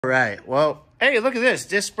Right. Well, hey, look at this.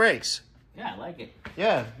 Disc brakes. Yeah, I like it.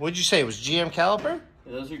 Yeah. What'd you say? It was GM caliper?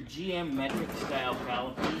 Those are GM metric style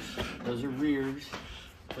calipers. Those are rears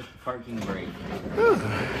with the parking brake. Those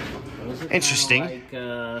are interesting.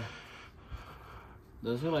 Those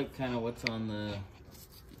are like kind of what's on the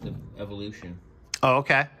Evolution. Oh,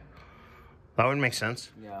 okay. That would make sense.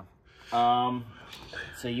 Yeah.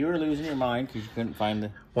 So you were losing your mind because you couldn't find the...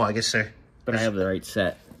 Well, I guess so. But I have the right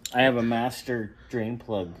set. I have a master drain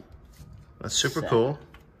plug. That's super cool.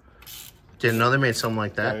 Didn't know they made something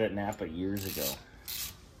like that. Got it at Napa years ago.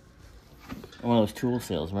 One of those tool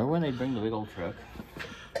sales. Remember when they'd bring the big old truck?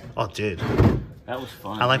 Oh, dude. That was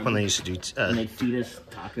fun. I like when they used to do... and they'd feed us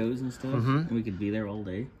tacos and stuff. And we could be there all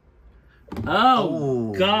day.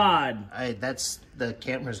 Oh, God. That's... The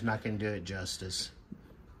camera's not going to do it justice.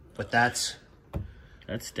 But that's...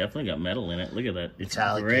 That's definitely got metal in it. Look at that. It's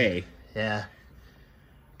metallic. gray. Yeah.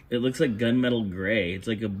 It looks like gunmetal gray. It's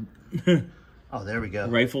like a... Oh, there we go.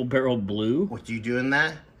 Rifle barrel blue. What do you do in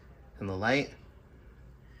that? In the light?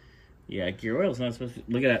 Yeah, gear oil's not supposed to...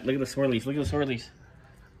 Look at that. Look at the swirlies. Look at the swirlies.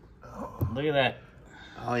 Oh. Look at that.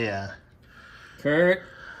 Oh, yeah. Curt,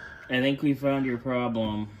 I think we found your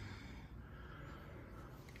problem.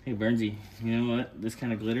 Hey, Bernsey, you know what this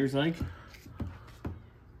kind of glitter's like?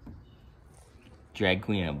 Drag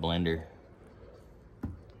queen in a blender.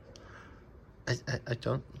 I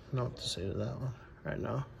don't know what to say to that one right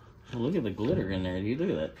now. Well, look at the glitter in there, dude.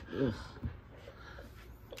 Look at that. Ugh.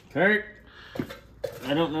 Curt,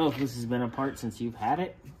 I don't know if this has been apart since you've had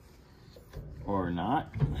it or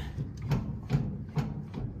not.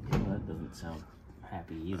 Well, that doesn't sound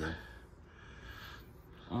happy either.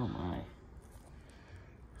 Oh my.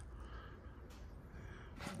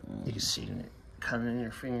 You can see it cutting in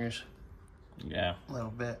your fingers. Yeah. A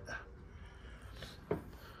little bit.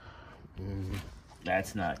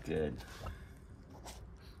 That's not good.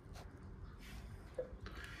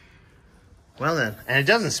 Well then, and it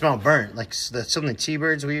doesn't smell burnt like some of the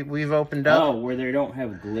T-birds we've opened up. Oh, where they don't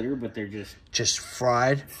have glitter, but they're just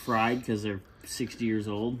fried. Fried because they're 60 years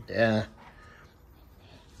old. Yeah.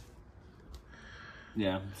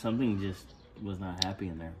 Yeah, something just was not happy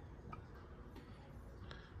in there.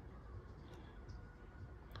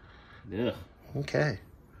 Ugh. Okay.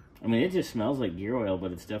 I mean, it just smells like gear oil,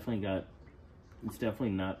 but it's definitely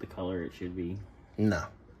not the color it should be. No.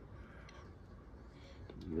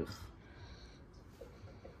 Ugh.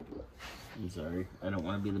 I'm sorry. I don't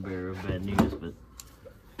want to be the bearer of bad news, but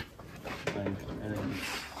I think it's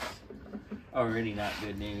already not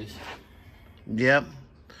good news. Yep.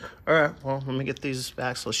 All right. Well, let me get these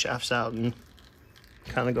axle shafts out and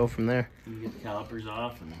kind of go from there. You get the calipers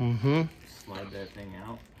off and slide that thing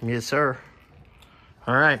out. Yes, sir.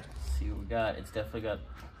 All right. Let's see what we got. It's definitely got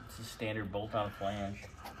it's a standard bolt-on flange,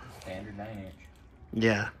 standard 9-inch.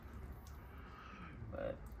 Yeah.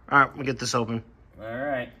 But all right, we'll get this open. All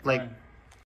right. Like. Fine.